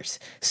of cars.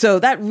 So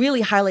that really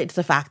highlights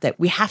the fact that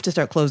we have to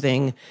start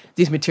closing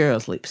these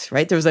materials loops,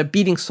 right? There was a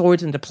beating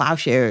swords into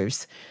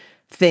plowshares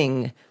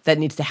thing that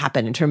needs to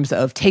happen in terms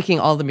of taking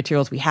all the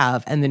materials we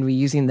have and then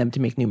reusing them to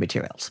make new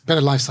materials.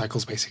 Better life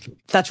cycles, basically.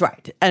 That's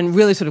right. And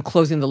really sort of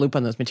closing the loop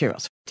on those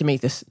materials to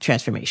make this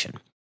transformation.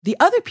 The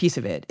other piece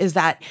of it is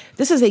that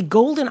this is a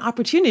golden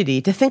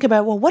opportunity to think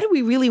about, well, what do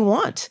we really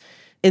want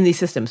in these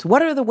systems?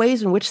 What are the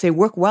ways in which they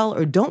work well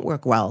or don't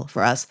work well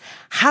for us?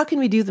 How can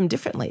we do them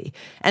differently?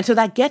 And so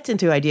that gets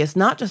into ideas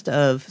not just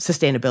of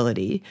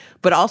sustainability,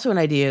 but also in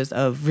ideas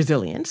of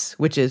resilience,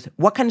 which is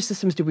what kind of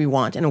systems do we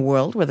want in a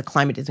world where the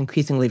climate is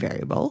increasingly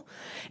variable?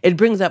 It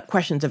brings up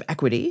questions of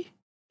equity.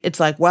 It's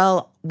like,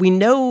 well, we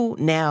know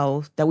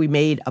now that we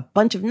made a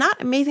bunch of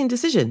not amazing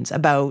decisions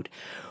about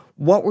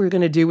what we're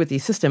going to do with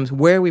these systems,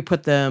 where we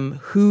put them,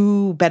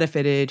 who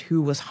benefited,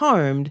 who was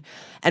harmed,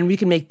 and we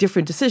can make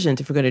different decisions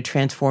if we're going to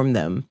transform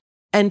them.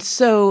 And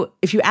so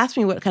if you ask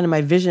me what kind of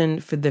my vision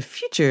for the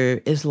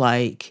future is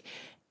like,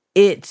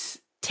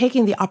 it's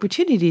taking the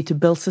opportunity to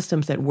build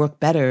systems that work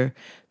better,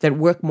 that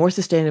work more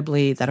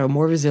sustainably, that are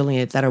more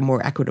resilient, that are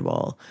more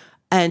equitable,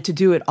 and to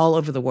do it all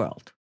over the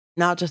world,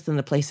 not just in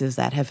the places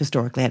that have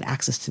historically had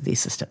access to these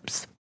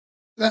systems.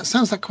 That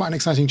sounds like quite an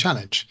exciting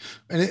challenge.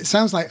 And it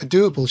sounds like a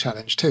doable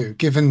challenge too,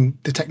 given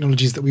the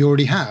technologies that we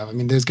already have. I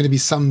mean, there's going to be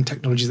some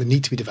technologies that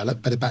need to be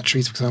developed, better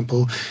batteries, for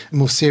example,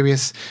 more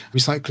serious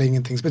recycling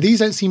and things. But these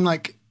don't seem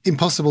like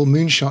impossible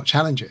moonshot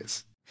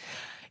challenges.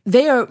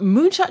 They are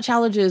moonshot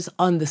challenges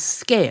on the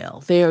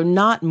scale. They are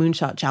not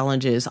moonshot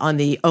challenges on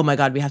the, oh my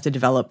God, we have to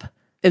develop,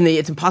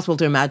 it's impossible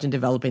to imagine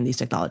developing these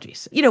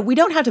technologies. We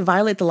don't have to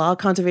violate the law of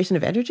conservation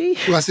of energy.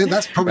 Well,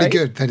 that's probably right?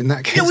 good then in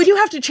that case. We do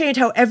have to change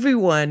how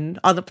everyone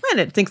on the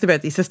planet thinks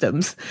about these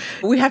systems.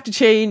 We have to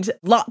change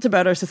lots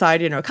about our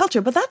society and our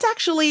culture, but that's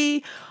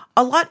actually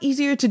a lot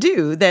easier to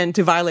do than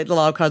to violate the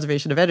law of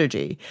conservation of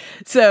energy.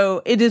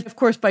 So it is, of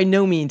course, by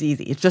no means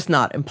easy. It's just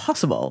not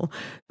impossible.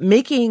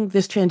 Making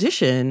this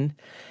transition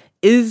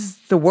is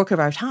the work of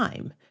our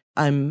time.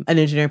 I'm an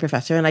engineering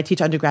professor and I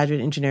teach undergraduate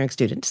engineering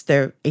students.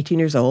 They're 18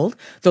 years old.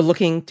 They're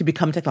looking to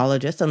become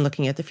technologists and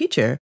looking at the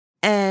future.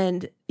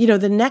 And,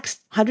 the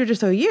next 100 or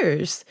so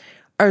years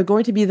are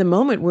going to be the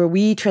moment where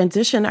we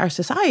transition our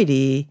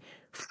society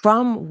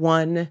from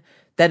one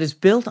that is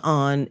built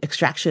on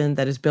extraction,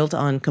 that is built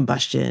on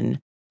combustion,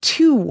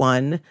 to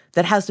one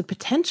that has the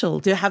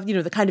potential to have,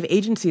 the kind of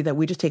agency that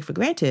we just take for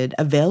granted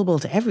available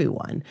to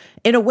everyone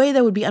in a way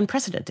that would be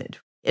unprecedented.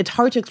 It's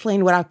hard to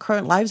explain what our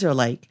current lives are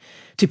like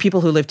to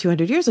people who lived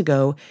 200 years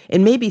ago.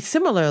 It may be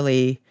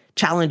similarly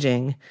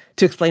challenging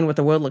to explain what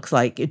the world looks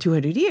like in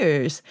 200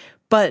 years,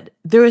 but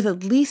there is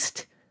at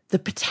least the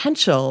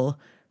potential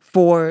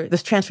for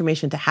this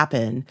transformation to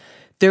happen.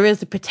 There is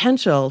the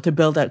potential to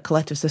build out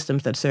collective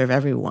systems that serve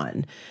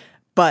everyone.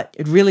 But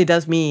it really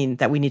does mean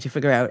that we need to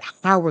figure out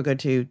how we're going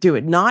to do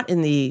it, not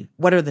in the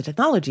what are the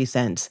technology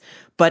sense,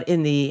 but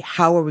in the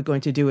how are we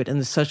going to do it in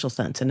the social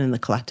sense and in the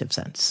collective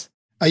sense.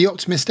 Are you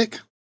optimistic?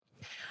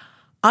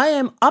 I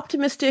am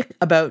optimistic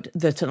about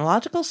the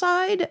technological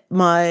side.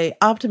 My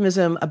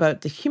optimism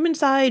about the human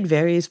side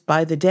varies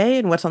by the day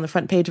and what's on the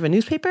front page of a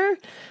newspaper.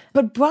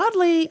 But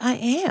broadly, I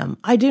am.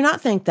 I do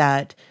not think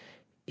that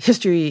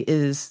history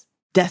is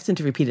destined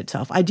to repeat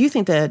itself. I do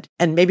think that,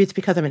 and maybe it's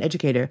because I'm an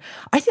educator,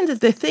 I think that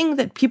the thing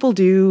that people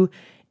do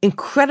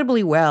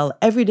incredibly well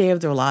every day of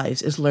their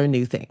lives is learn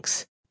new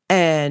things.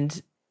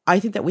 And I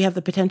think that we have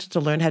the potential to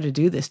learn how to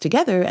do this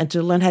together and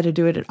to learn how to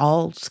do it at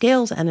all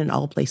scales and in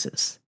all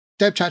places.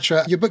 Deb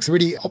Chachra, your book's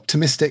really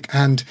optimistic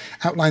and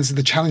outlines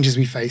the challenges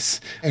we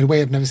face in a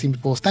way I've never seen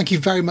before. Thank you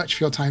very much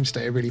for your time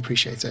today. I really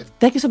appreciate it.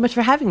 Thank you so much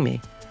for having me.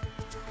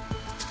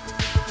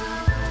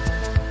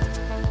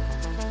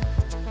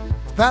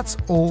 That's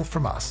all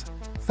from us.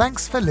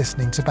 Thanks for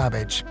listening to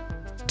Babbage.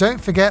 Don't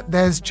forget,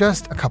 there's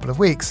just a couple of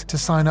weeks to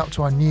sign up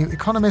to our new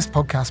Economist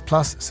Podcast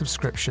Plus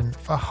subscription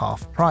for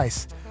half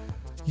price.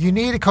 You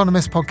need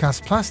Economist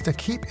Podcast Plus to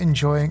keep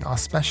enjoying our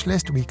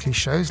specialist weekly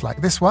shows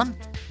like this one,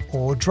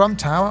 or Drum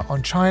Tower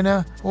on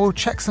China, or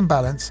Checks and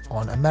Balance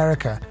on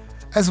America,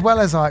 as well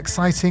as our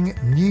exciting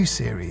new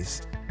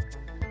series.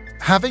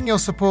 Having your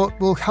support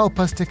will help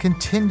us to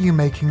continue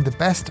making the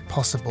best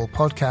possible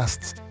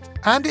podcasts,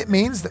 and it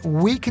means that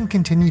we can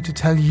continue to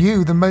tell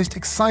you the most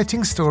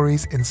exciting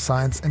stories in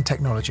science and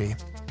technology.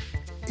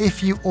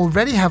 If you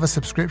already have a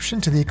subscription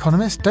to The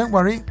Economist, don't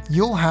worry,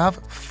 you'll have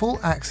full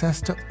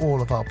access to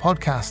all of our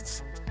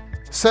podcasts.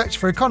 Search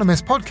for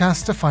Economist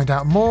Podcasts to find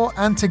out more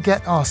and to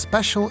get our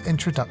special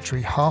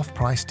introductory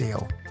half-price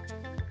deal.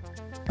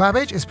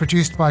 Babbage is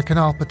produced by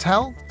Kunal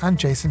Patel and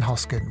Jason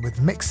Hoskin,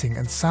 with mixing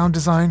and sound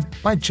design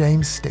by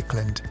James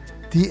Stickland.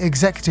 The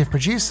executive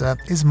producer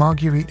is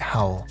Marguerite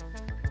Howell.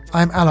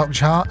 I'm Alok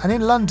Jha, and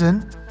in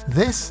London,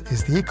 this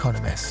is The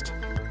Economist.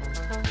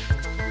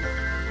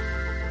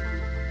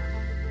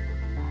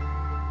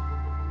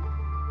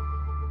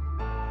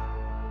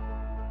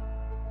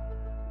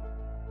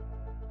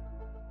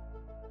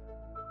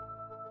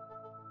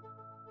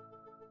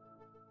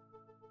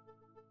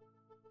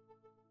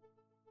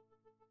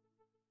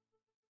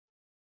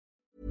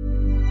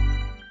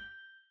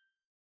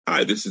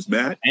 Hi, this is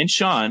Matt and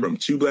Sean from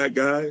Two Black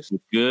Guys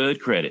with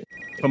Good Credit.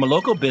 From a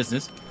local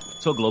business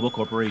to a global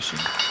corporation.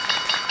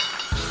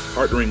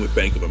 Partnering with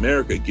Bank of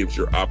America gives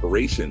your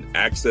operation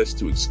access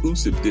to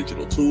exclusive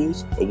digital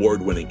tools,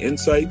 award-winning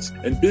insights,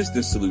 and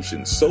business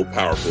solutions so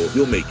powerful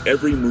you'll make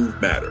every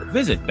move matter.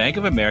 Visit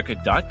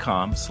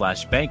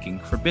bankofamerica.com/banking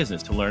for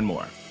business to learn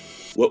more.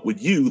 What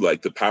would you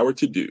like the power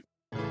to do?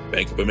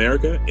 Bank of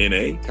America,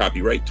 N.A.,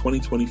 copyright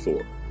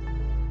 2024.